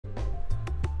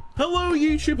Hello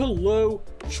YouTube, hello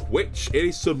Twitch, it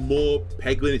is some more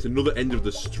Peglin, it's another end of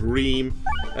the stream.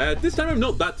 This time I'm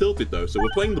not that tilted though, so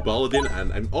we're playing the Paladin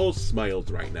and I'm all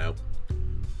smiles right now.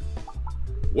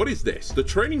 What is this? The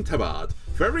training tabard.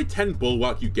 For every 10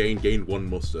 bulwark you gain 1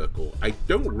 must circle. I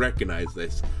don't recognize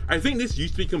this. I think this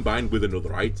used to be combined with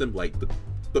another item, like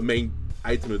the main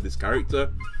item of this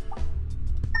character.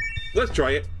 Let's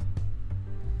try it.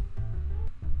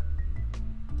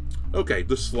 Okay,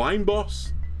 the slime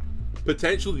boss.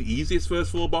 Potentially the easiest first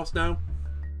floor boss now.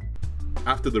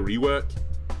 After the rework.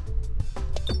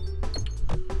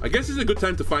 I guess it's a good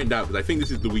time to find out, because I think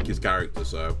this is the weakest character,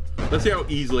 so... Let's see how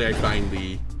easily I find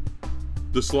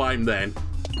the slime then.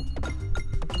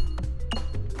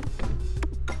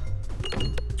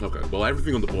 Okay, well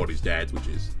everything on the board is dead, which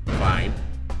is fine.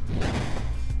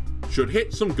 Should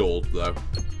hit some gold, though.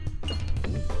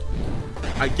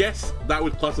 I guess that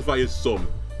would classify as some,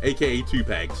 aka 2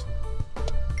 pegs.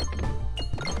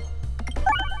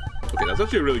 Okay, that's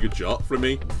actually a really good shot from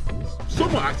me.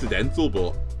 Somewhat accidental,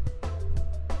 but...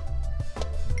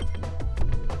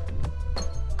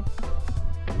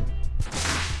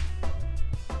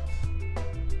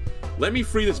 Let me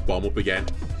free this bomb up again.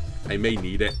 I may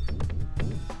need it.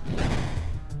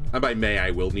 And by may,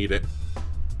 I will need it.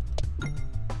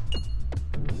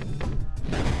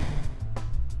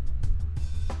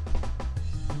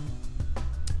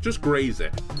 Just graze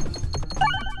it.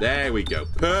 There we go.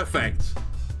 Perfect.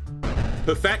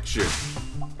 Perfection.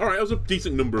 Alright, that was a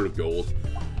decent number of gold.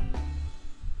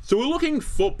 So we're looking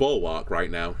for bulwark right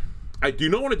now. I do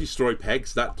not want to destroy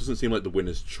pegs. That doesn't seem like the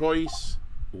winner's choice.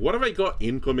 What have I got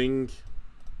incoming?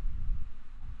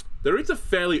 There is a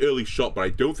fairly early shot, but I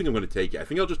don't think I'm going to take it. I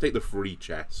think I'll just take the free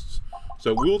chests.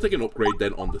 So we'll take an upgrade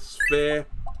then on the sphere.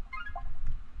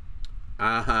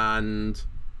 And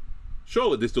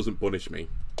surely this doesn't punish me.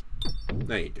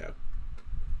 There you go.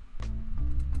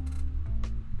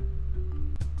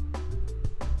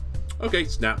 Okay,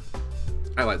 snap.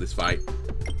 I like this fight.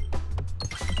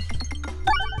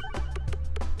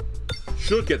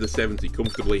 Should get the 70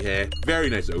 comfortably here. Very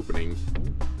nice opening.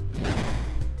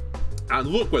 And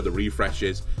look where the refresh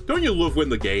is. Don't you love when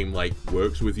the game, like,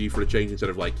 works with you for a change instead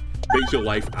of, like, makes your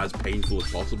life as painful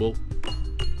as possible?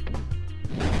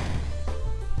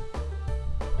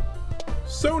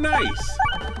 So nice!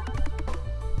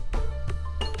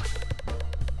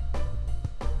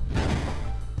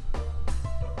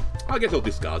 I guess I'll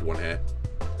discard one here.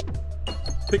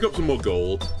 Pick up some more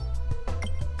gold.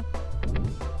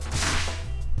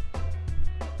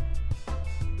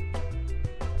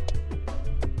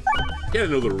 Get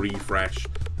another refresh.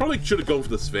 Probably should have gone for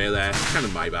the sphere there. Kind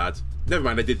of my bad. Never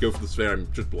mind, I did go for the sphere.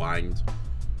 I'm just blind.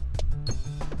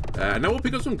 Now we'll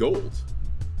pick up some gold.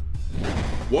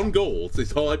 1 gold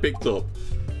is all I picked up.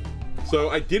 So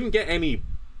I didn't get any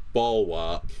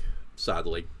bulwark,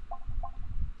 sadly.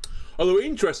 Although,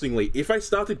 interestingly, if I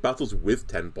started battles with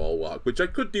 10 bulwark, which I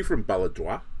could do from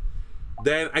Baladroit,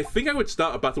 then I think I would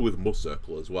start a battle with must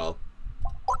circle as well.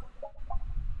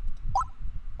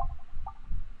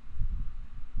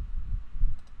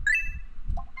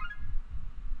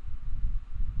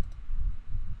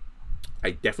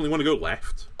 I definitely want to go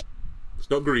left.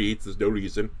 It's not greed, there's no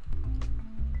reason.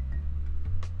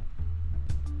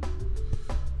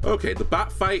 Okay, the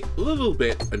bat fight, a little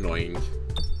bit annoying.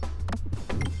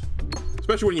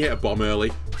 Especially when you hit a bomb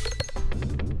early.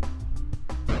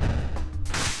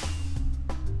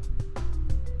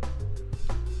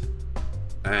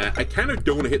 I kind of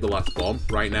don't want to hit the last bomb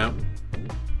right now.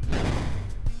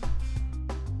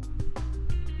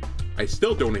 I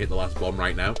still don't want to hit the last bomb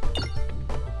right now.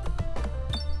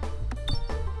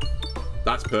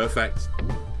 That's perfect.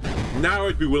 Now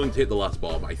I'd be willing to hit the last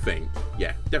bomb, I think.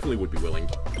 Yeah, definitely would be willing.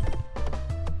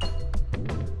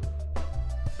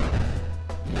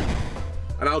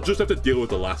 And I'll just have to deal with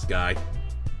the last guy.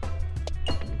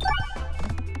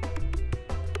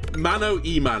 Mano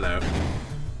e mano.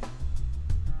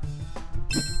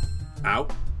 Ow.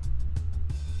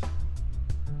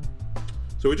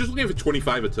 So we're just looking for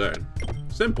 25 a turn.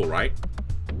 Simple, right?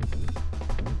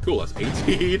 Cool, that's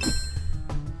 18.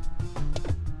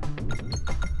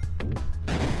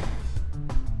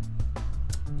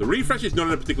 The refresh is not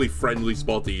in a particularly friendly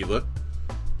spot either.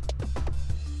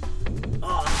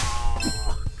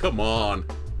 Oh, come on.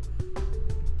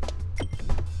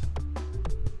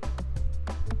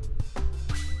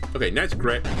 Okay, nice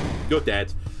crit. You're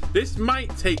dead. This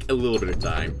might take a little bit of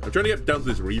time. I'm trying to get down to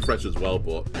this refresh as well,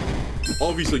 but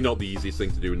obviously not the easiest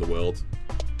thing to do in the world.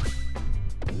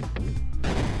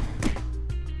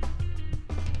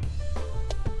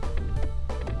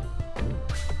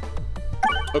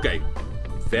 Okay,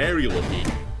 very lucky.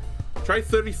 Try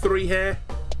 33 here.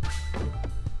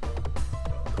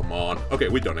 Come on. Okay,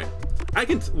 we've done it. I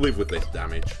can live with this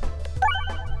damage.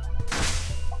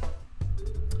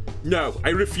 No, I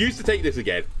refuse to take this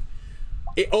again.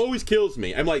 It always kills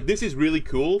me. I'm like, this is really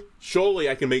cool. Surely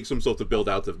I can make some sort of build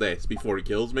out of this before it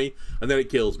kills me. And then it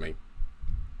kills me.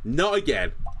 Not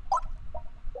again.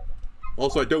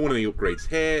 Also, I don't want any upgrades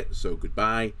here, so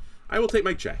goodbye. I will take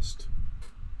my chest.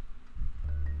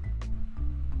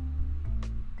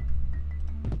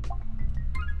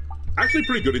 Actually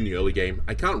pretty good in the early game.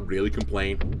 I can't really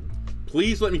complain.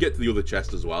 Please let me get to the other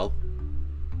chest as well.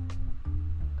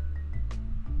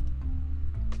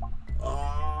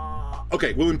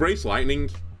 Okay, we'll embrace lightning.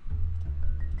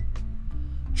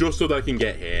 Just so that I can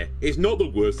get here. It's not the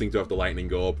worst thing to have the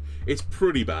lightning orb. It's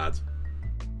pretty bad.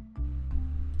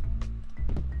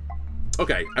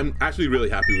 Okay, I'm actually really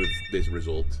happy with this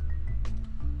result.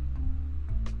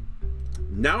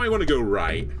 Now I want to go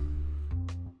right.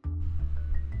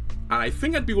 And I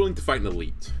think I'd be willing to fight an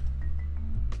elite.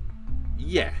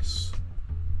 Yes.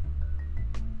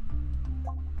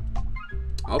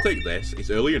 I'll take this. It's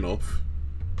early enough.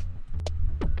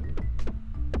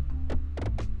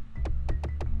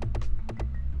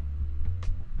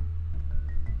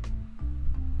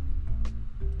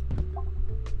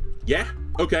 Yeah,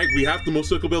 okay, we have the must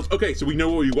circle builds. Okay, so we know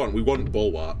what we want. We want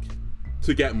bulwark.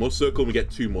 To get must circle, we get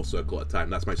 2 must circle at a time.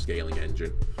 That's my scaling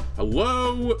engine.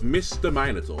 Hello, Mr.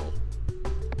 Minotaur.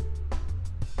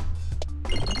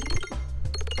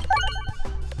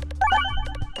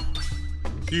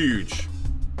 Huge.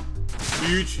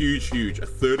 Huge, huge, huge. A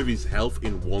third of his health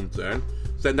in 1 turn.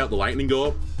 Send out the lightning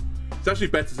orb. It's actually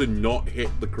better to not hit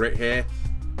the crit here,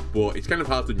 but it's kind of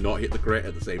hard to not hit the crit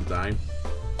at the same time.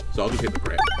 So I'll just hit the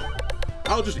crit.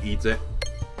 I'll just eat it.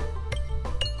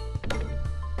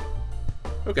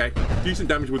 Okay, decent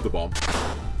damage with the bomb.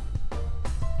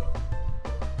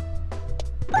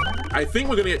 I think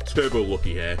we're going to get turbo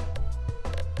lucky here.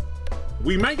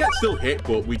 We might get still hit,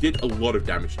 but we did a lot of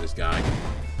damage to this guy.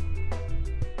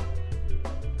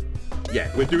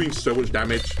 Yeah, we're doing so much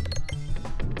damage.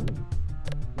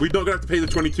 We're not going to have to pay the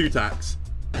 22 tax.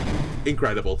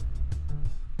 Incredible.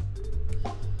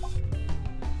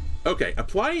 Okay,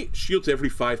 apply shield to every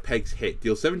 5 pegs hit.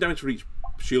 Deal 7 damage for each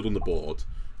shield on the board.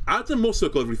 Add a must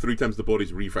circle every 3 times the board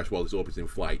is refreshed while this orb is in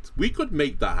flight. We could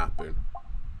make that happen.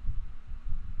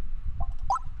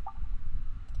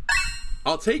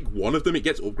 I'll take one of them. It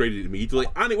gets upgraded immediately.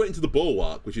 And it went into the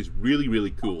bulwark, which is really,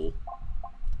 really cool.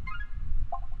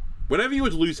 Whenever you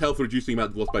would lose health, reduce the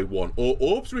amount lost by 1. Or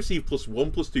orbs receive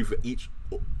 +1/+2 for each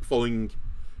following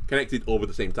connected orb of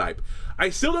the same type. I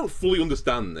still don't fully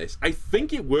understand this. I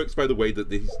think it works by the way that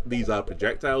these are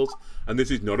projectiles, and this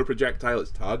is not a projectile,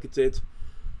 it's targeted.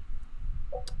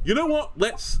 You know what?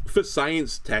 Let's, for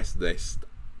science, test this.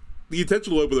 The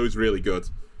intentional orb, though, is really good.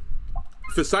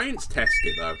 For science, test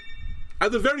it, though.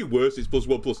 At the very worst, it's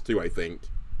 +1/+2, I think.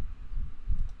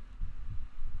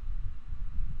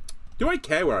 Do I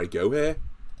care where I go here?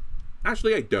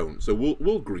 Actually, I don't, so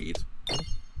we'll greed.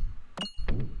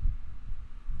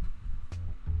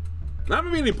 That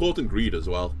may be an important greed as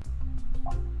well.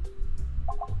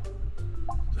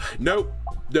 No.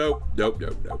 No, no, no,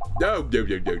 no. No, no,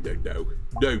 no, no, no, no.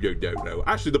 No, no, no, no.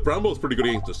 Actually, the Bramble is pretty good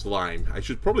against the slime. I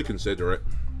should probably consider it.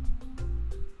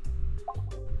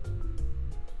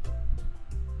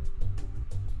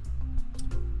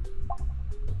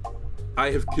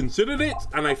 I have considered it,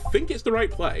 and I think it's the right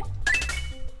play.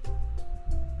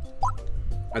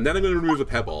 And then I'm going to remove a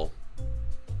pebble.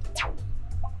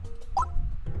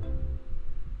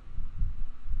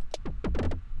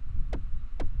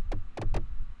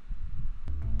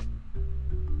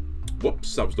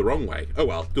 Whoops, that was the wrong way. Oh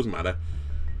well, doesn't matter.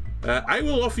 I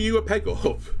will offer you a peg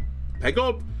orb. Peg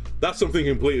orb? That's something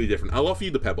completely different. I'll offer you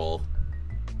the pebble.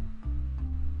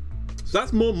 So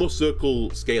that's more must circle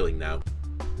scaling now.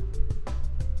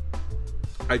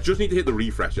 I just need to hit the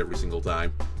refresh every single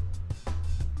time.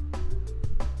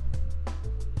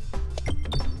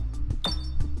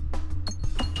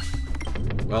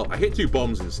 Well, I hit 2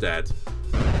 bombs instead.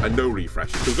 And no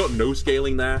refresh. So we've got no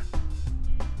scaling there.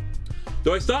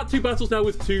 Do I start 2 battles now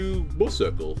with 2 must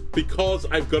circle? Because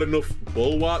I've got enough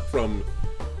bulwark from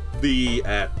the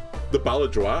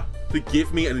Baladroit to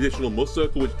give me an additional must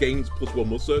circle, which gains +1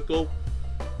 must circle.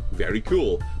 Very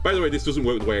cool. By the way, this doesn't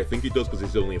work the way I think it does because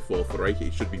it's only a 4th rank.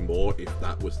 It should be more if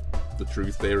that was the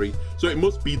true theory. So it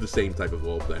must be the same type of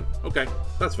orb then. Okay,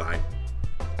 that's fine.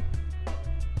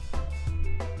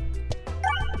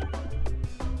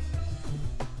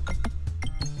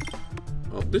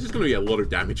 Well, this is going to be a lot of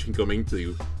damage incoming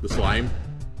to the slime.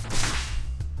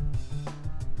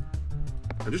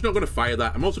 I'm just not going to fire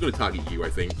that. I'm also going to target you, I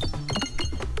think.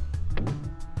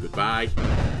 Goodbye.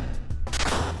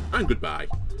 And goodbye.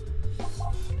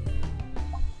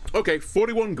 Okay,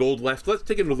 41 gold left. Let's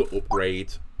take another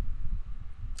upgrade.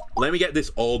 Let me get this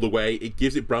all the way. It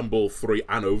gives it Bramble 3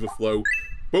 and Overflow.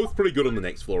 Both pretty good on the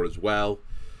next floor as well.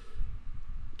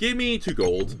 Give me 2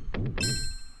 gold.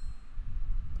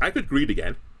 I could greed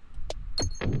again.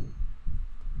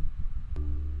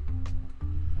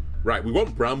 Right, we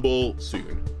want Bramble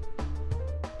soon.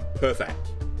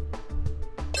 Perfect.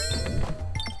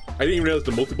 I didn't even realize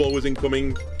the multi-ball was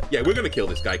incoming. Yeah, we're going to kill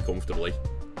this guy comfortably.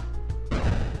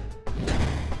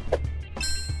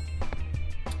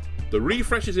 The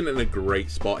refresh isn't in a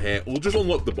great spot here. We'll just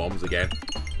unlock the bombs again.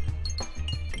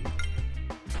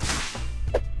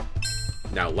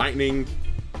 Now, lightning.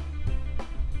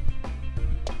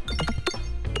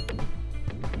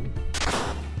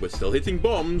 We're still hitting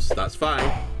bombs. That's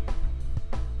fine.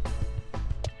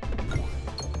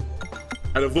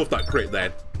 And I've loved that crit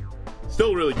then.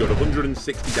 Still really good.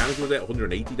 160 damage was it?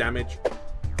 180 damage.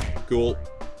 Cool.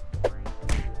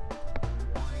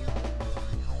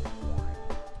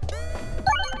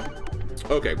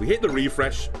 Okay, we hit the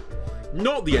refresh.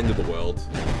 Not the end of the world.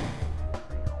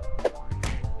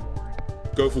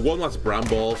 Go for one last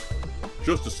Bramble,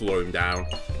 just to slow him down.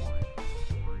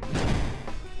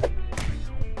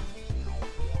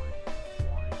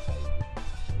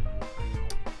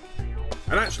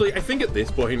 And actually, I think at this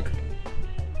point,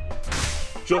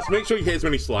 just make sure you hit as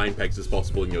many slime pegs as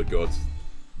possible and you're good.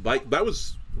 Like, that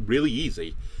was really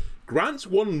easy. Grants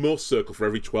 1 more circle for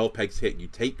every 12 pegs hit. You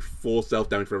take 4 self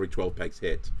damage for every 12 pegs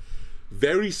hit.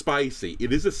 Very spicy.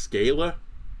 It is a scaler,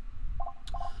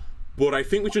 but I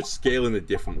think we should scale in a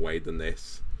different way than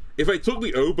this. If I took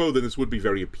the oboe, then this would be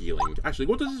very appealing. Actually,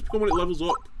 what does this become when it levels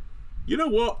up? You know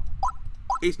what?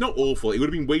 It's not awful. It would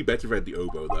have been way better if I had the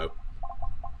oboe, though.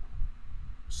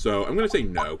 So, I'm going to say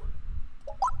no.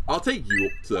 I'll take you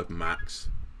up to the max.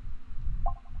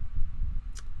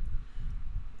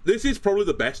 This is probably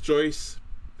the best choice,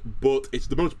 but it's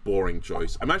the most boring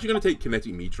choice. I'm actually going to take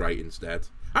Kinetic Meteorite instead.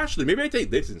 Actually, maybe I take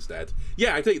this instead.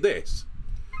 Yeah, I take this.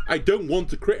 I don't want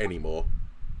to crit anymore.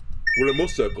 We're a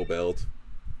must circle build.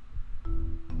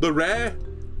 The rare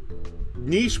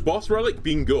niche boss relic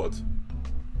being good.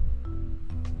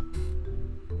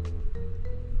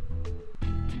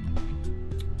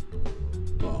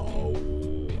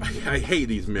 Oh, I hate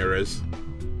these mirrors.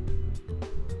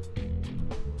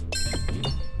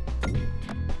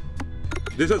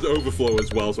 This has overflow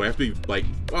as well, so I have to be, like...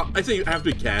 Well, I say I have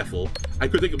to be careful. I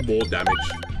could take more damage.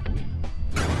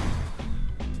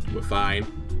 We're fine.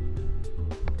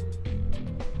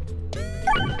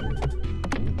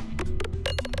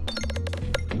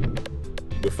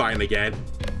 We're fine again.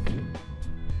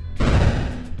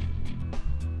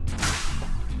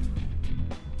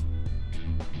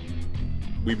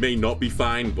 We may not be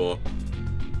fine, but...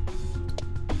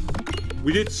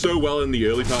 we did so well in the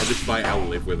early part of this fight, I'll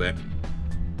live with it.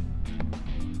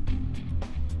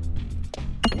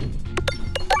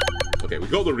 Okay, we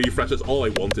got the refresh, that's all I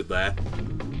wanted there.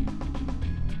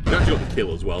 We actually got the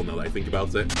kill as well, now that I think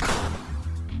about it.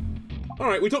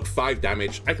 Alright, we took 5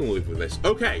 damage. I can live with this.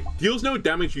 Okay, deals no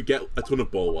damage, you get a ton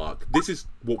of bulwark. This is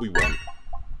what we want.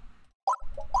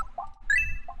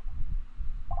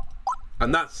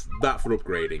 And that's that for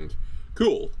upgrading.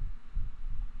 Cool.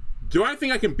 Do I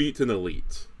think I can beat an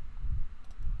elite?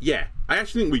 Yeah, I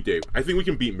actually think we do. I think we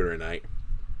can beat Mirror Knight.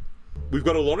 We've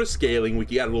got a lot of scaling, we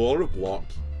get a lot of block.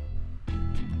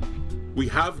 We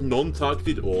have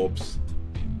non-targeted orbs.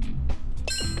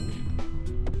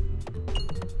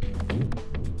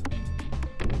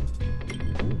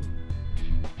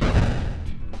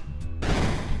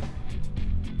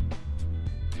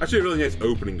 Actually, a really nice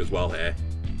opening as well here.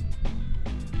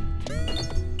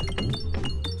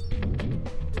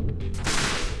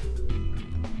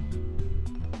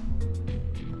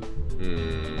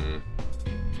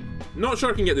 Not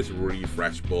sure I can get this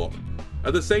refresh, but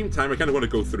at the same time, I kind of want to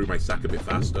go through my sack a bit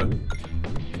faster.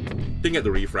 Didn't get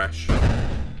the refresh.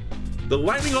 The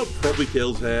lightning orb probably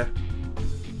kills here.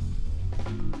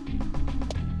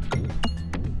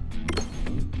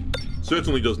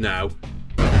 Certainly does now.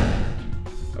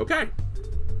 Okay.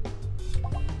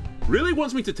 Really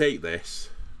wants me to take this.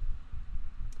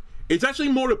 It's actually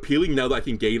more appealing now that I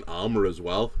can gain armor as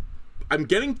well. I'm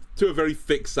getting to a very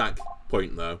thick sack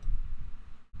point though.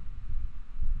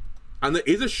 And there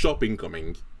is a shop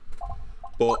incoming.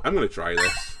 But I'm gonna try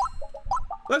this.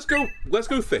 Let's go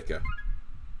thicker.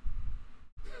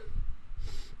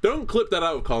 Don't clip that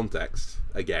out of context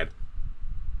again.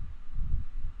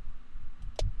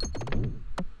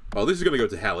 Oh, this is gonna go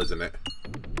to hell, isn't it?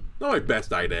 Not my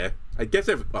best idea. I guess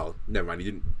well, never mind, he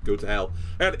didn't go to hell.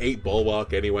 I had 8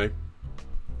 bulwark anyway.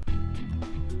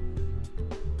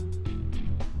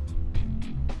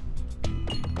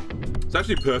 It's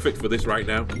actually perfect for this right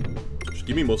now. Just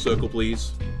give me more circle,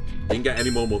 please. Didn't get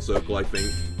any more circle, I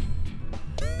think.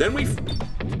 Then we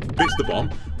missed the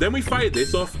bomb. Then we fired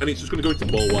this off, and it's just going to go into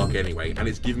bulwark anyway, and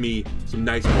it's giving me some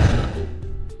nice more circle.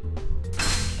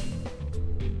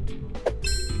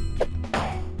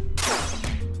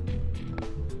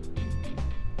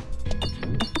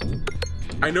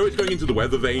 I know it's going into the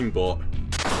weather vane, but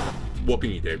what can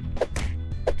you do?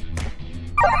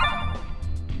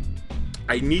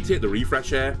 I need to hit the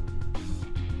refresh here.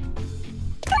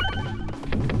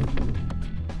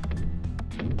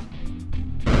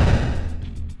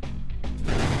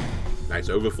 Nice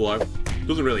overflow.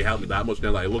 Doesn't really help me that much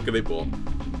now that I look at it, but...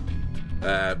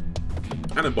 and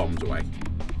then bombs away.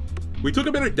 We took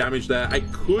a bit of damage there. I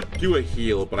could do a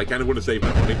heal, but I kind of want to save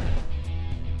my money.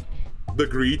 The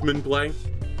Greedman play.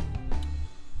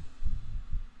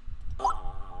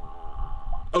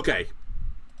 Okay.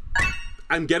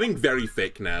 I'm getting very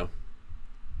thick now.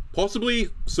 Possibly,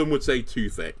 some would say too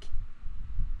thick.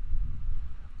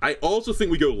 I also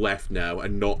think we go left now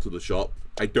and not to the shop.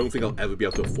 I don't think I'll ever be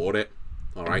able to afford it.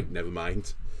 Alright, never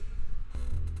mind.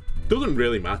 Doesn't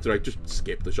really matter, I just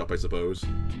skip the shop, I suppose.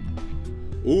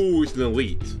 Ooh, it's an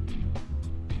elite.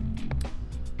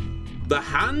 The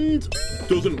hand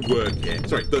doesn't work here.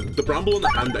 Sorry, the bramble on the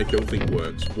hand I don't think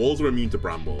works. Walls are immune to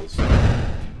brambles.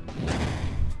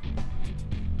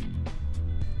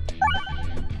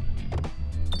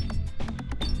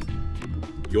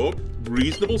 You're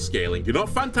reasonable scaling. You're not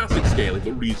fantastic scaling,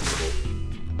 but reasonable.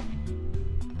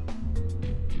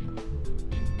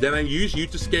 Then I use you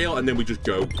to scale, and then we just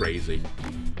go crazy.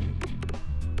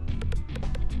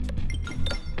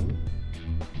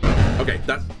 Okay,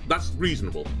 that's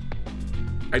reasonable.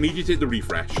 I need you to hit the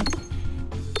refresh.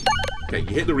 Okay, you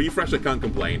hit the refresh, I can't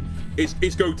complain.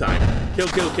 It's go time. Kill,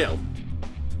 kill, kill.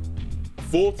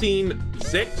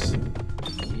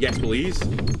 14-6. Yes, please.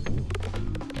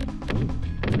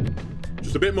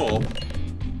 Just a bit more.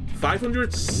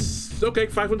 500. Okay,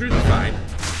 500 is fine.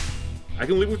 I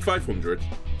can live with 500.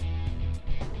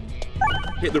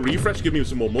 Hit the refresh, give me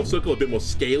some more circle, a bit more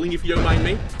scaling if you don't mind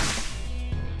me.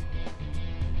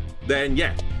 Then,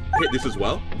 yeah, hit this as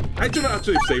well. I should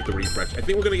actually save the refresh. I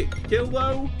think we're going to get killed,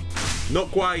 though. Not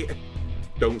quite.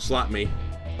 Don't slap me.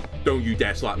 Don't you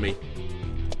dare slap me.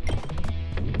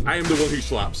 I am the one who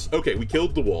slaps. Okay, we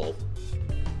killed the wall.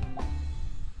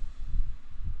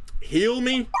 Heal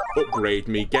me, upgrade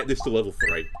me, get this to level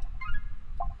 3.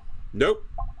 Nope.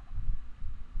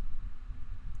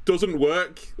 Doesn't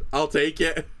work. I'll take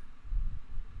it.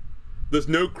 There's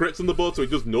no crits on the board, so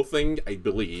it does nothing, I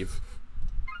believe.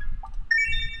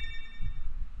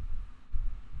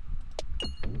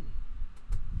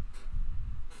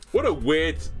 What a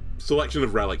weird selection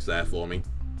of relics there for me.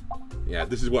 Yeah,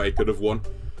 this is what I could have won.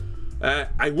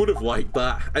 I would have liked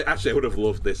that. Actually, I would have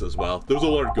loved this as well. There was a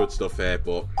lot of good stuff here,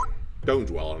 but don't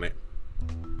dwell on it.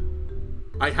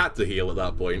 I had to heal at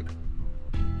that point.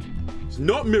 It's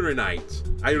not Mirror Knight.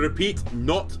 I repeat,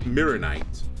 not Mirror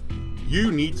Knight.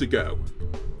 You need to go.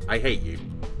 I hate you.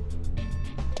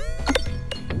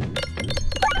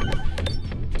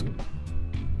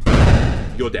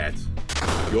 You're dead.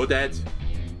 You're dead.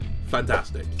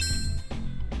 Fantastic.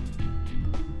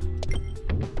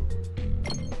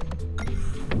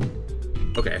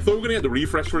 Okay, I thought we were going to get the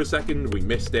refresh for a second. We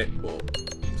missed it, but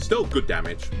still good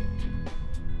damage.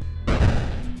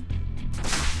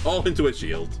 All into a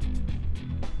shield.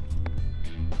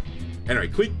 Anyway,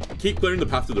 keep clearing the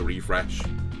path to the refresh.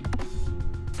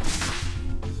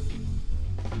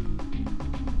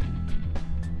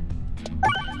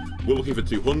 We're looking for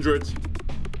 200.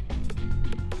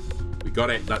 We got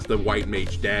it. That's the white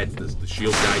mage dead. There's the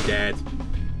shield guy dead.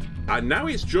 And now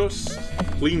it's just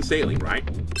clean sailing, right?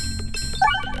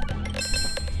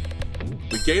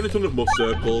 We gained a ton of must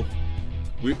circle.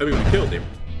 I mean, we killed him.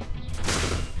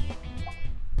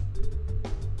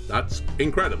 That's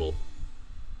incredible.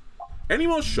 Any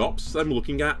more shops I'm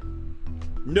looking at?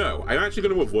 No, I'm actually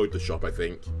going to avoid the shop, I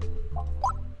think.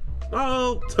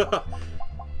 Oh,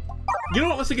 you know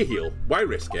what? Let's take a heal. Why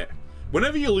risk it?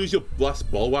 Whenever you lose your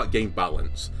last bulwark, gain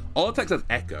balance. All attacks have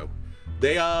echo.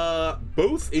 They are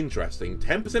both interesting.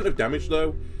 10% of damage,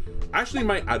 though, actually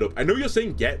might add up. I know you're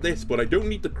saying get this, but I don't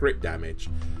need the crit damage.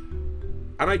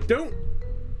 And I don't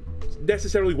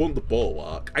necessarily want the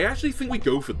bulwark. I actually think we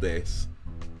go for this.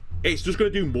 It's just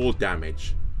going to do more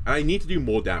damage. And I need to do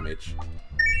more damage.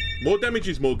 More damage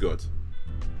is more good.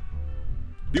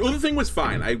 The other thing was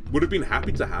fine. I would have been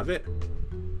happy to have it.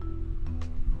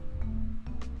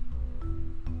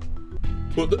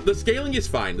 But the scaling is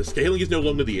fine. The scaling is no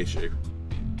longer the issue.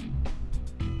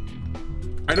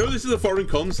 I know this is a foreign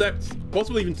concept,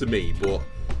 possibly even to me, but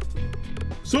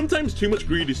sometimes too much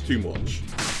greed is too much.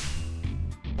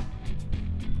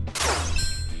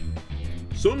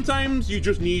 Sometimes you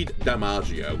just need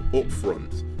Damaggio up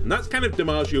front, and that's kind of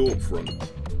Damaggio up front.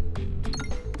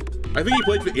 I think he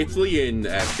played for Italy in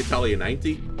Italia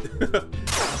 90.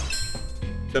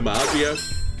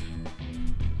 Damaggio.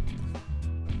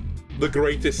 The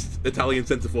greatest Italian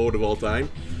centre forward of all time.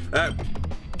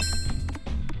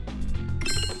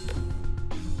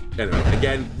 Anyway,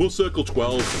 again, we'll circle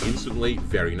 12 instantly.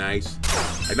 Very nice.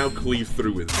 I now cleave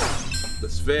through with the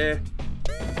sphere.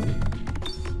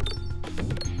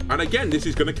 And again, this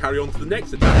is going to carry on to the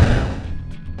next attack now.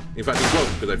 In fact, it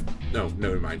won't, because I've... No,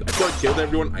 never mind. I thought I killed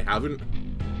everyone. I haven't.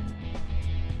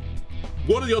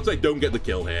 What are the odds I don't get the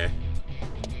kill here?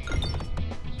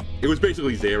 It was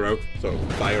basically 0, so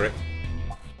fire it.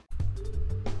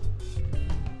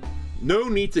 No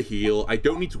need to heal. I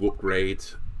don't need to upgrade.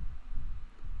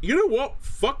 You know what?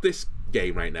 Fuck this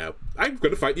game right now. I'm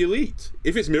going to fight the elite.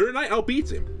 If it's Mirror Knight, I'll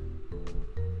beat him.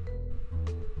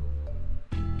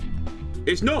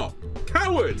 It's not.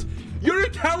 Coward! You're a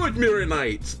coward, Mirror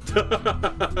Knight!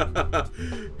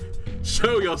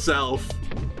 Show yourself.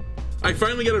 I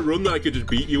finally get a run that I could just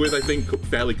beat you with, I think,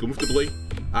 fairly comfortably.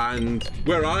 And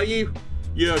where are you?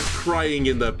 You're crying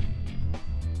in the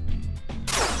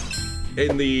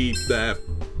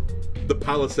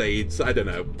Palisades. I don't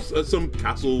know. Some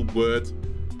castle word.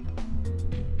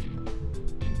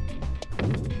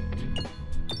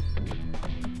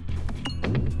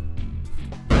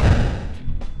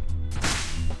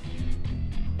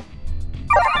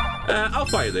 I'll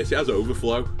fire this. It has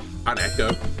overflow and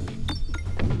echo.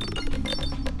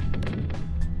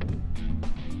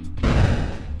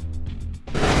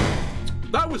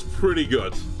 That was pretty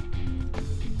good.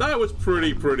 That was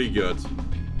pretty good.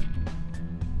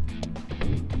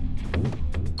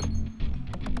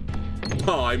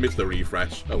 Oh, I missed the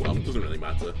refresh. Oh well, it doesn't really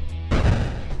matter.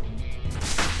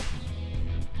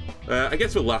 I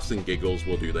guess for laughs and giggles,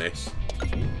 we'll do this.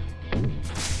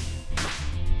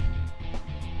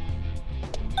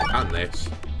 And this.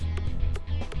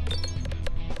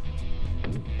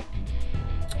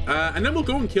 And then we'll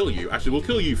go and kill you. Actually, we'll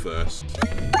kill you first.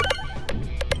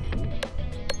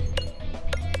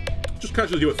 Just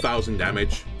casually do 1,000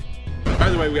 damage. By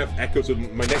the way, we have echo, so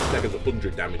my next attack has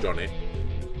 100 damage on it.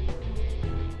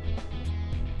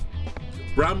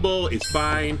 Bramble is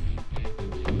fine.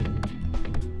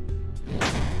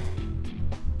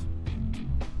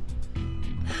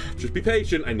 Just be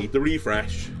patient, I need the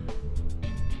refresh.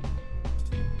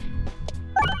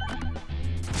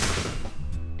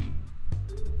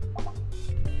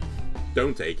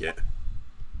 Don't take it.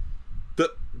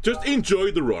 Just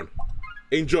enjoy the run.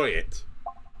 Enjoy it.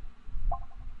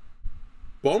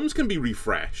 Bombs can be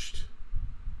refreshed.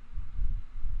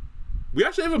 We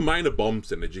actually have a minor bomb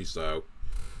synergy, so...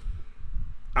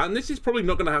 And this is probably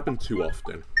not going to happen too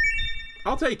often.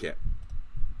 I'll take it.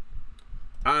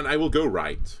 And I will go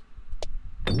right.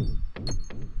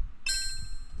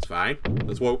 It's fine.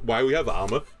 That's why we have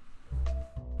armor.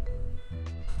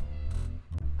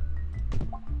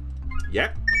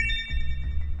 Yep.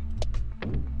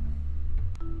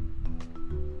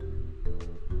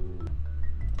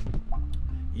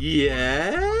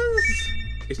 Yes?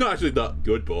 It's not actually that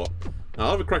good, but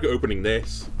I'll have a crack at opening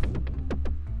this.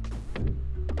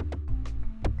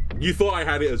 You thought I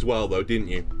had it as well, though, didn't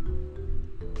you?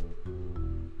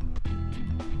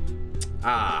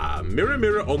 Ah, mirror,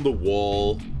 mirror on the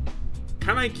wall.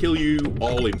 Can I kill you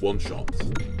all in one shot?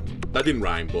 That didn't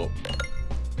rhyme, but...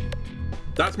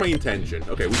 That's my intention.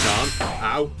 Okay, we can't.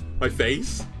 Ow. My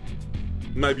face.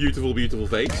 My beautiful, beautiful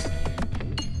face.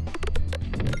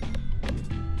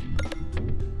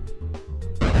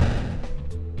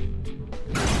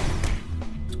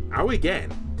 Owie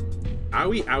again.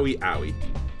 Owie, owie, owie.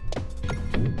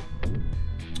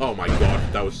 Oh my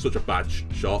god, that was such a bad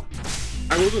shot.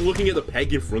 I wasn't looking at the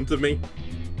peg in front of me.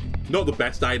 Not the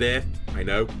best idea, I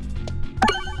know.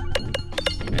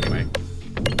 Anyway.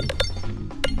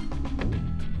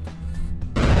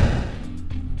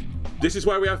 This is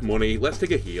why we have money. Let's take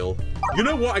a heal. You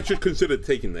know what? I should consider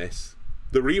taking this.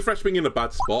 The refresh being in a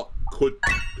bad spot could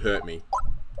hurt me.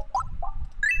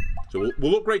 So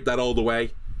we'll upgrade that all the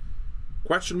way.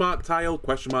 Question mark tile,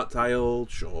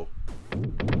 sure.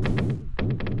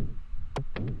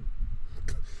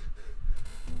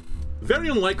 Very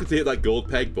unlikely to hit that gold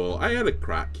peg, but I had a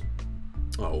crack.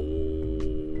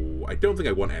 Oh, I don't think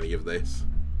I want any of this.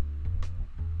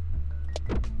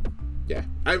 Yeah,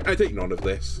 I take none of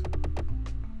this.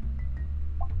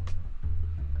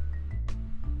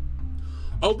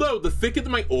 Although, the thicker that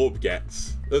my orb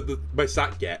gets, my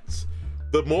sack gets,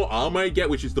 the more armor I get,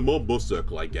 which is the more buzz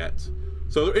circle I get.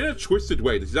 So in a twisted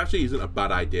way, this actually isn't a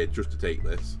bad idea just to take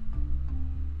this.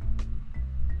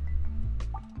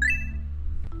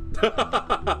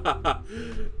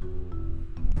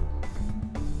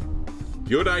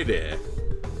 Good idea.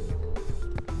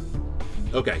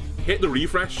 Okay, hit the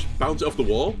refresh, bounce it off the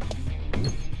wall.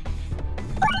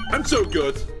 I'm so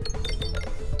good.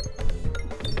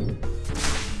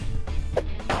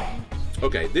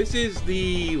 Okay, this is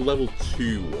the level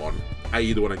 2 one,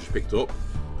 i.e. the one I just picked up.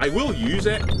 I will use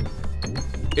it,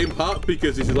 in part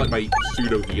because this is like my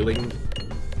pseudo healing.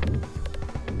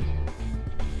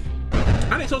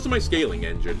 And it's also my scaling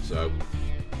engine, so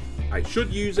I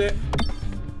should use it.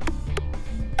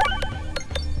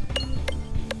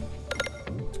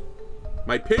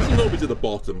 My piercing orb is at the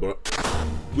bottom, but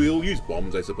we'll use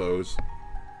bombs, I suppose.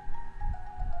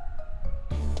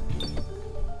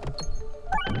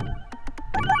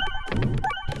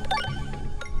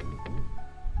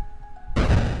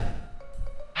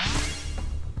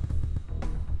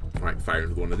 Right, fire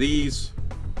another one of these.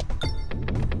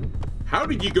 How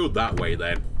did you go that way,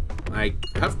 then? I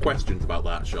have questions about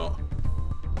that shot.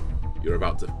 You're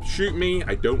about to shoot me.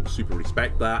 I don't super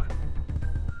respect that.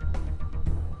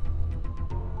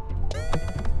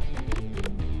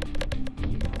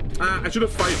 I should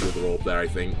have fired another orb there, I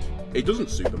think. It doesn't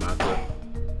super matter.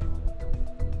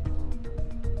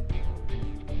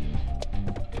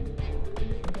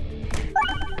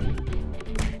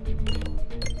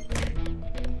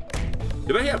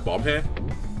 Did I hit a bomb here?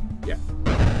 Yeah.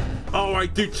 Oh, I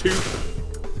do too.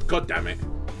 God damn it.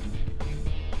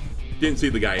 Didn't see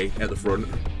the guy at the front.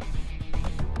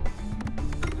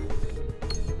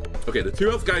 Okay, the 2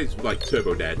 health guy's like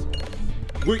turbo dead.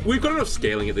 We've got enough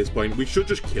scaling at this point. We should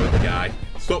just kill the guy.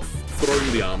 Stop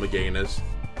throwing the armor gainers.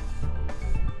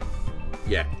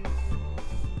 Yeah.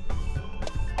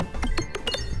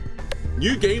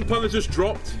 New game plan has just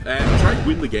dropped. Try and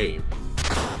win the game.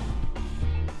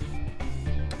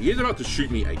 He is about to shoot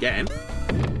me again.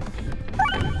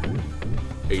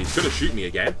 He's gonna shoot me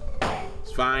again.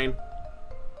 It's fine.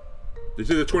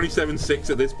 This is a 27-6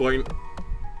 at this point.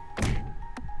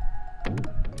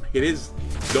 It is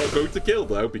not going to kill,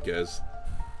 though, because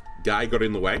guy got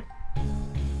in the way.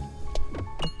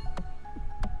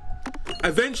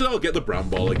 Eventually, I'll get the brown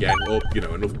ball again, or, you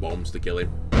know, enough bombs to kill him.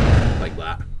 Like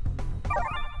that.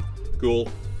 Cool.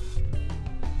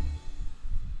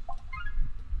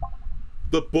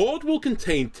 The board will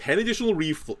contain 10 additional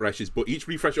refreshes, but each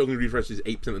refresh only refreshes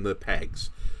 8% of the pegs.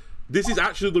 This is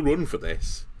actually the run for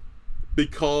this.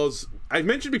 Because, I've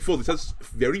mentioned before, this has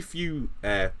very few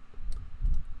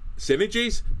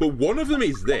synergies, but one of them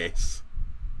is this.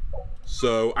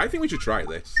 So, I think we should try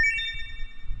this.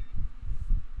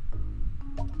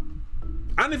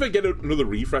 And if I get another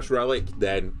refresh relic,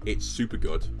 then it's super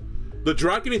good. The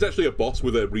dragon is actually a boss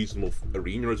with a reasonable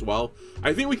arena as well.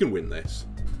 I think we can win this.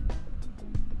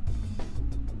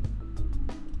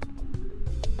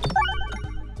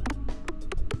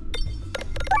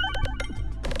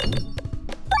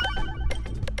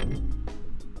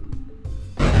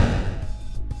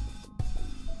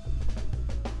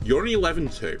 You're only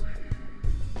 11-2.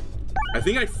 I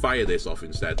think I fire this off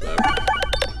instead, though.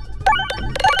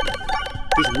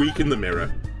 Just weaken the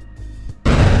mirror.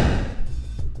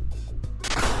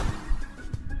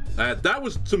 That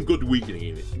was some good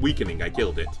weakening. I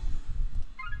killed it.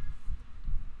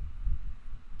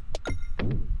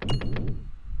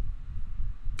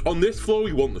 On this floor,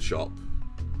 we want the shop.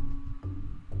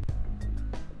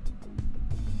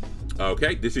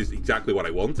 Okay, this is exactly what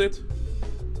I wanted.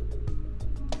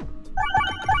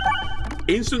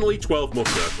 Instantly 12 more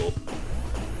circle.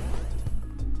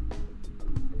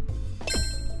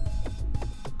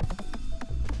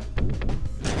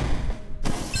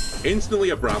 Instantly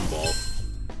a brown ball.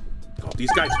 God,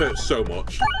 these guys hurt so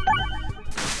much.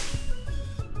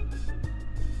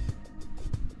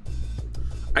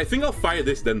 I think I'll fire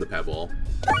this, then the pebble.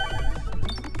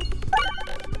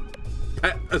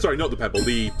 Sorry, not the pebble,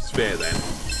 the sphere then.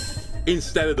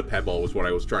 Instead of the pebble was what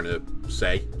I was trying to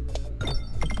say.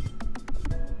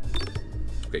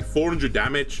 Okay, 400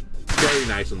 damage. Very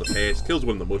nice on the pace. Kills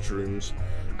one of the mushrooms.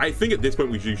 I think at this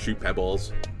point we do shoot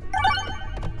pebbles.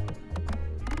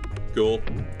 Cool.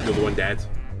 The other one dead.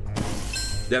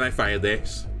 Then I fire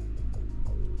this.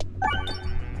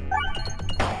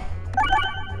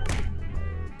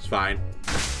 It's fine.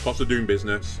 Cost of doing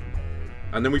business.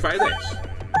 And then we fire this.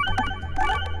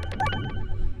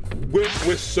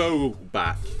 We're so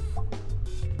back.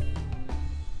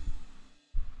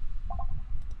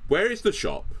 Where is the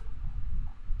shop?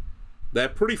 They're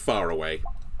pretty far away.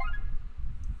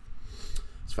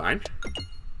 It's fine.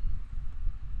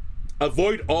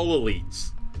 Avoid all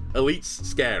elites. Elites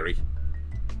scary.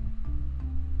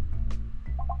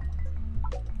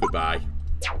 Goodbye.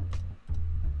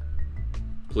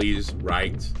 Please,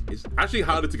 right. It's actually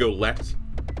harder to go left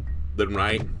than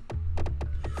right.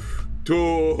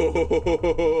 Oh,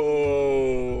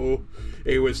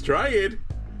 it was trying.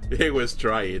 It was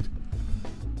trying.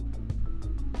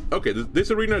 Okay,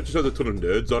 this arena just has a ton of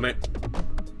nerds on it.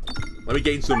 Let me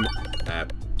gain some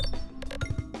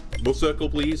bull circle,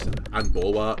 please, and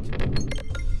bulwark.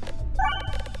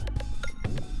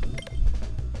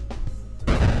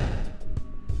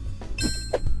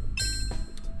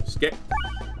 Skip.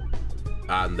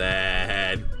 And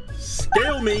then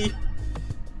scale me.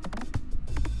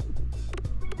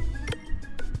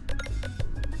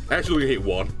 Actually, hit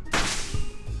one.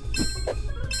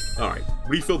 Alright,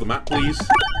 refill the map, please.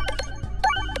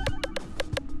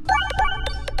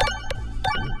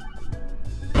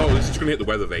 Oh, this is just gonna hit the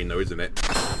weather vane, though, isn't it?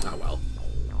 Ah, well.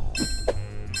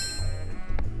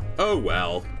 Oh,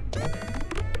 well.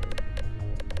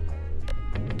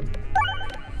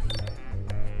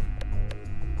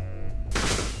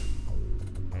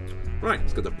 Right,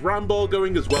 let's get the Bramble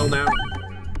going as well now.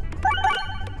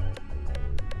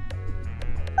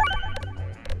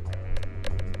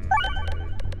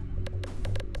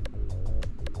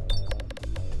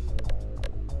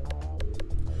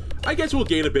 I guess we'll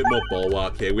gain a bit more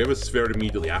bulwark here. We have a sphere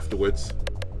immediately afterwards.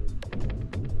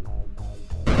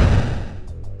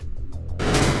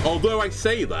 Although I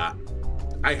say that,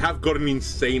 I have got an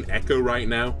insane echo right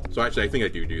now. So actually, I think I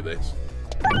do this.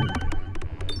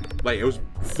 Like, it was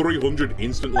 300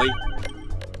 instantly.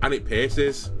 And it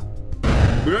paces.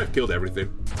 We might have killed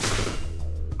everything.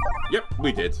 Yep,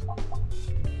 we did.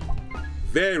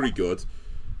 Very good.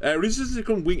 Resistance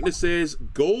to weaknesses.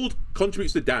 Gold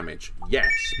contributes to damage. Yes,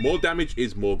 more damage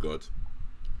is more good.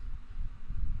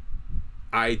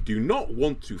 I do not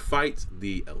want to fight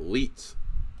the elite.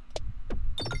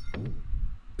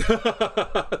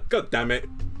 God damn it.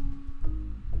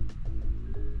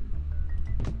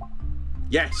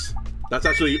 Yes, that's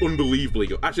actually unbelievably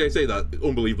good. Actually, I say that,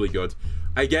 unbelievably good.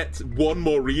 I get one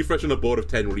more refresh on a board of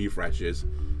 10 refreshes.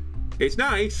 It's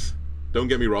nice, don't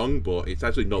get me wrong, but it's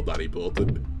actually not that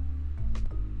important.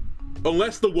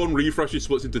 Unless the one refresh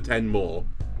splits into 10 more.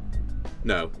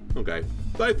 No, okay.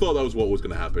 I thought that was what was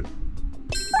going to happen.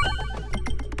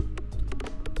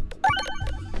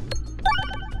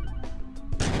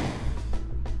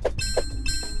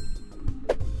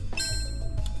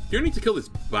 You need to kill this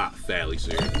bat fairly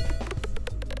soon.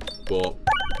 But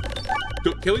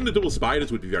killing the double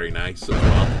spiders would be very nice as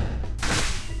well.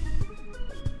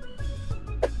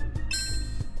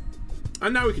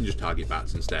 And now we can just target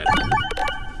bats instead.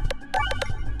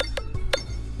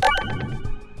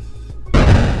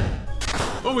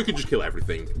 Or we could just kill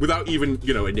everything without even,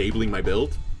 you know, enabling my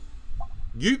build.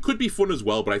 You could be fun as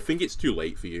well, but I think it's too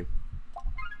late for you.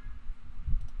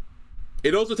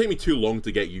 It'd also take me too long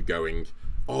to get you going.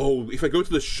 Oh, if I go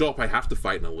to the shop, I have to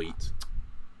fight an elite.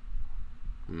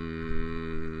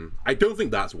 I don't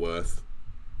think that's worth.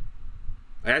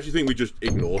 I actually think we just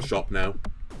ignore shop now.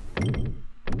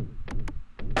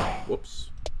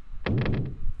 Whoops.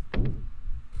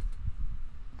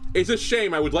 It's a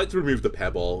shame. I would like to remove the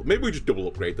pebble. Maybe we just double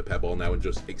upgrade the pebble now and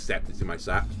just accept it in my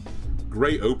sack.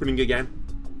 Great opening again.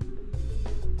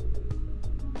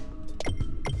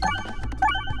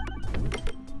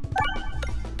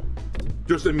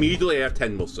 Just immediately I have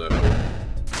 10 more circle.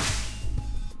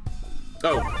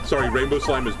 Oh, sorry, Rainbow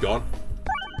Slime is gone.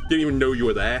 Didn't even know you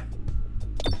were there.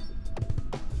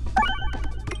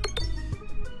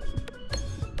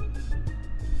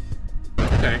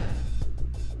 Okay.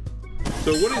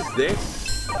 So what is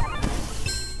this?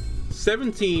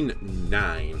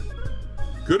 17.9.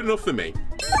 Good enough for me.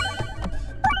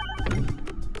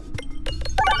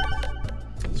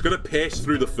 It's gonna pierce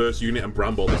through the first unit and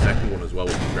Bramble the second one as well,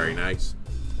 which is very nice.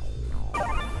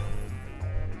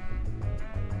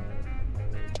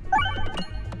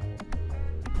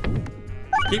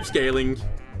 Keep scaling.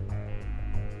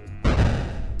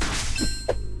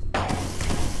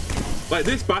 Like,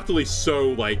 this battle is so,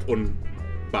 like,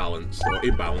 unbalanced, or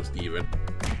imbalanced even.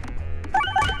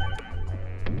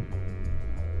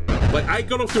 Like, I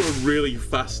got off to a really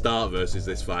fast start versus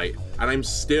this fight, and I'm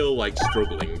still, like,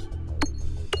 struggling.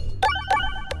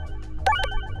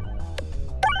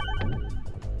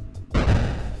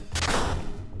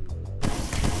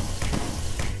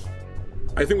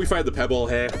 I think we fight the pebble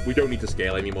here. We don't need to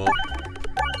scale anymore.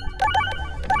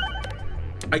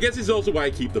 I guess it's also why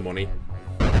I keep the money.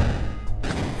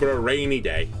 For a rainy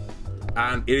day.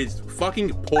 and it is fucking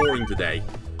pouring today.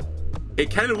 It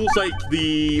kind of looks like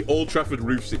the Old Trafford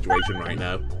roof situation right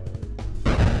now.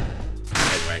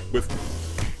 Anyway, we're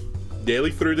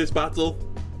nearly through this battle.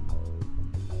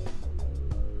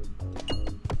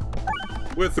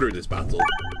 We're through this battle.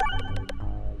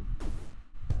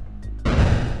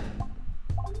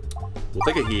 We'll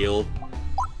take a heal.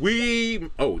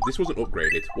 Oh, this wasn't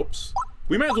upgraded. Whoops.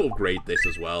 We might as well upgrade this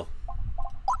as well.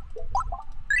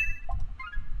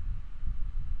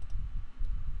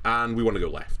 And we want to go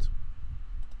left.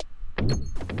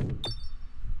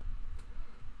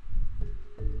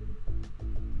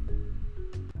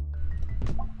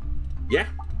 Yeah.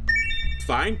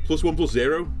 Fine. +1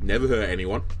 +0. Never hurt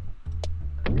anyone.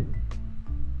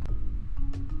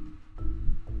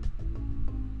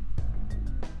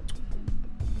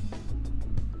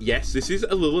 Yes, this is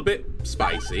a little bit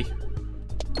spicy.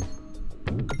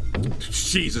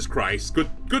 Jesus Christ. Good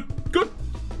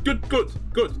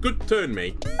turn,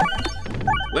 me.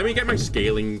 Let me get my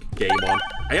scaling game on.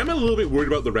 I am a little bit worried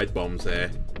about the red bombs here.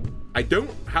 I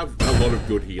don't have a lot of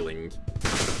good healing.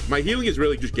 My healing is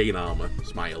really just gain armor.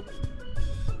 Smile.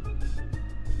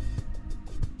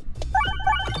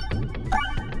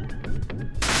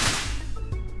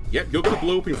 Yep, you're gonna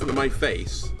blow up in front of my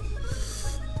face.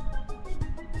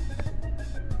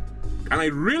 And I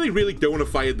really don't want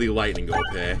to fire the lightning up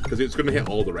here, because it's going to hit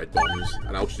all the red bombs,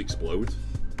 and I'll just explode.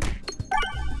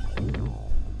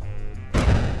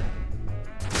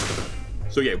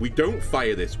 So yeah, we don't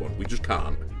fire this one. We just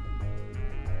can't.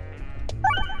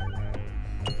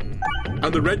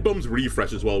 And the red bombs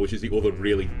refresh as well, which is the other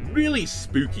really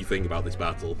spooky thing about this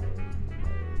battle.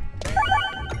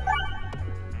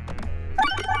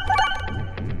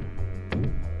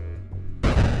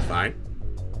 It's fine.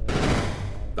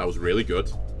 That was really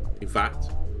good. In fact,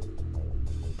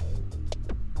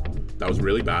 that was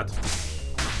really bad.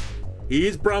 He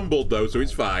is brambled though, so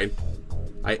it's fine.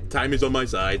 Time is on my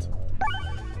side.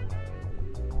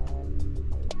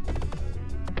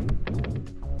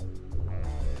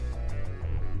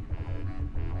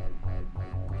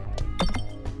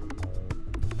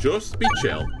 Just be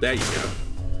chill. There you go.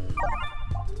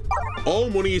 All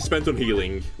money is spent on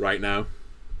healing right now.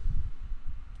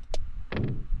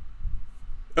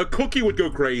 A cookie would go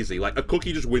crazy. Like, a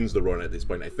cookie just wins the run at this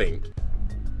point, I think.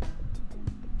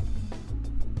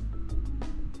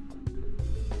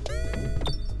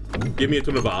 Give me a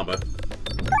ton of armor.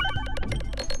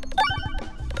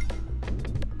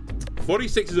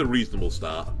 46 is a reasonable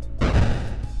start.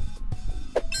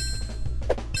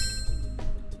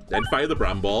 Then fire the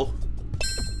Bramball.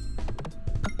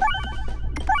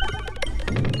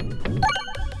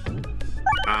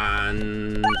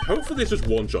 And hopefully this just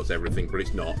one-shots everything, but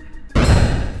it's not.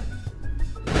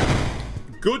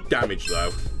 Good damage,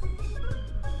 though.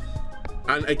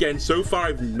 And again, so far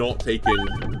I've not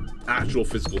taken actual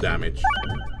physical damage.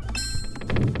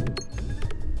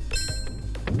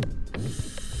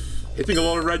 Hitting a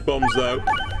lot of red bombs, though.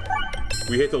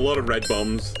 We hit a lot of red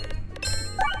bombs.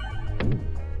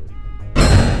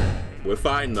 We're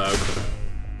fine, though.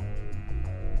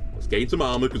 Let's gain some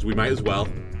armor, because we might as well.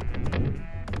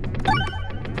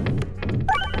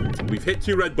 We've hit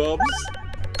 2 red bombs.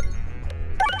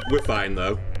 We're fine,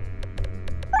 though.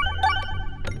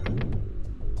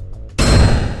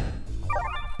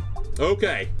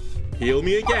 Okay. Heal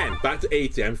me again. Back to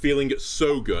 80. I'm feeling it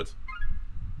so good.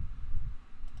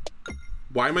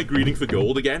 Why am I greeding for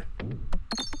gold again?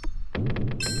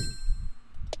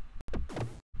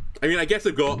 I mean, I guess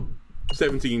I've got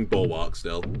 17 bulwarks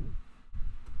still.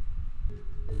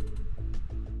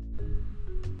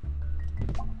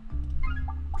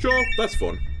 Sure, that's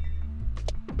fun.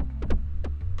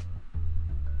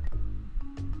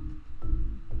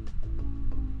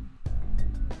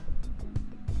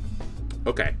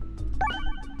 Okay.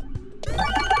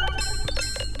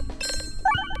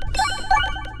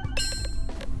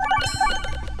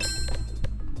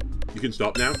 You can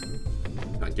stop now.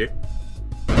 Thank you.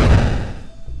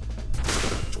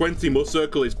 20 must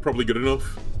circle is probably good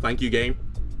enough. Thank you, game.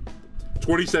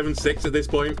 27-6 at this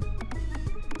point.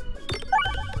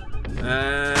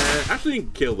 Actually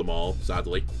didn't kill them all,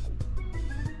 sadly.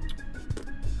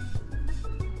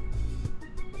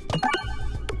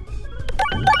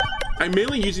 I'm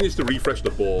mainly using this to refresh the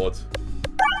board.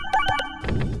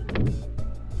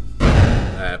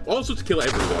 Also to kill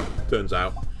everyone, turns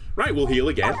out. Right, we'll heal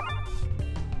again.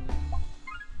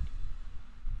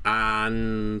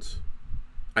 And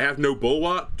I have no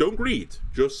bulwark. Don't greed.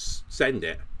 Just send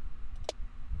it.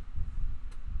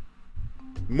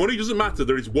 Money doesn't matter.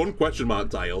 There is one question mark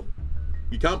tile.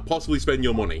 You can't possibly spend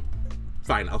your money.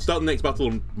 Fine, I'll start the next battle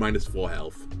on -4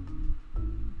 health.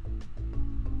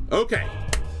 Okay.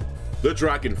 The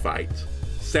dragon fight.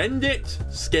 Send it,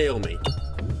 scale me.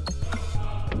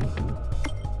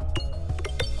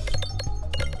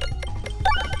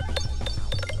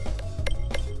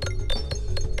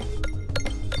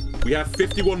 We have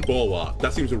 51 ball art.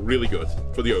 That seems really good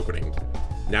for the opening.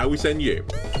 Now we send you.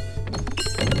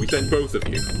 We send both of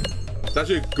you. It's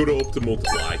actually a good orb to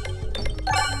multiply.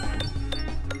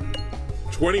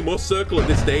 20 must circle at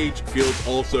this stage feels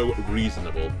also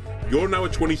reasonable. You're now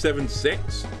at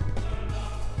 27.6.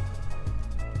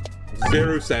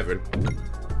 0.7.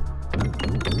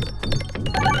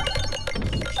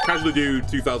 Casually do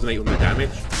 2,800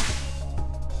 damage.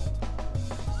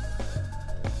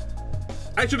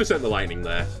 I should have sent the lightning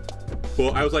there.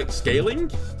 But I was like, scaling?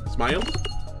 Smile.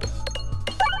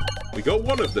 We got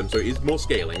one of them, so it is more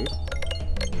scaling.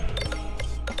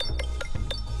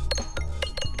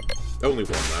 Only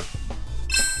one,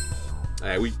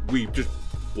 though. We just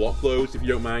block those, if you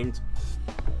don't mind.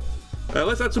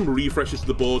 Let's add some refreshes to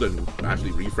the board and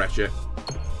actually refresh it.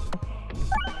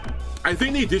 I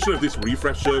think the addition of this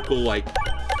refresh circle, like,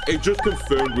 it just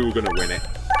confirmed we were going to win it.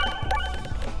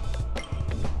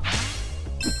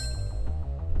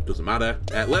 Doesn't matter.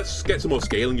 Let's get some more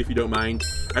scaling, if you don't mind.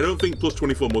 I don't think plus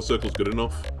 24 more circles good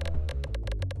enough.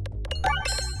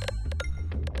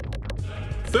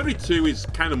 32 is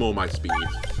kind of more my speed.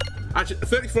 Actually,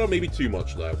 34 may be too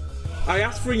much, though. I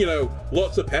asked for, you know,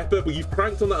 lots of pepper, but you've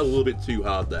cranked on that a little bit too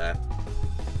hard there.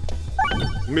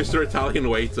 Mr. Italian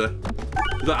waiter.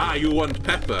 He's like, ah, you want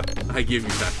pepper? I give you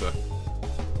pepper.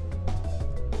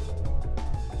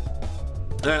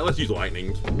 Let's use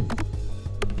lightning.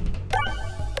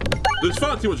 There's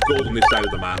far too much gold on this side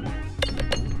of the map.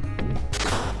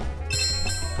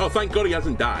 Oh, thank God he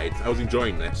hasn't died. I was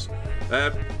enjoying this.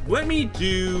 Let me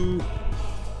do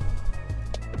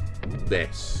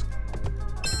this.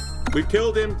 We've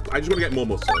killed him. I just want to get more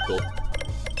must circle.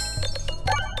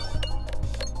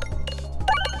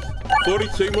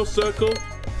 42 must circle.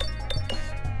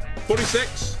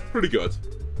 46. Pretty good.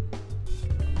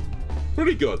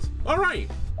 Pretty good. All right.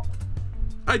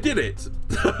 I did it.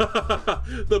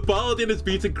 The Paladin has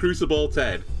beaten Crucible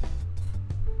 10.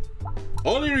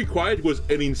 All he required was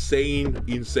an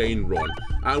insane run.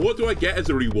 And what do I get as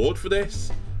a reward for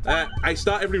this? I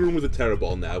start every run with a Terror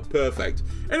Ball now. Perfect.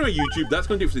 Anyway, YouTube, that's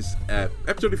going to do it for this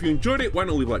episode. If you enjoyed it, why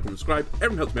not leave a like and subscribe?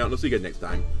 Everyone helps me out, and I'll see you again next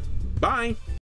time. Bye!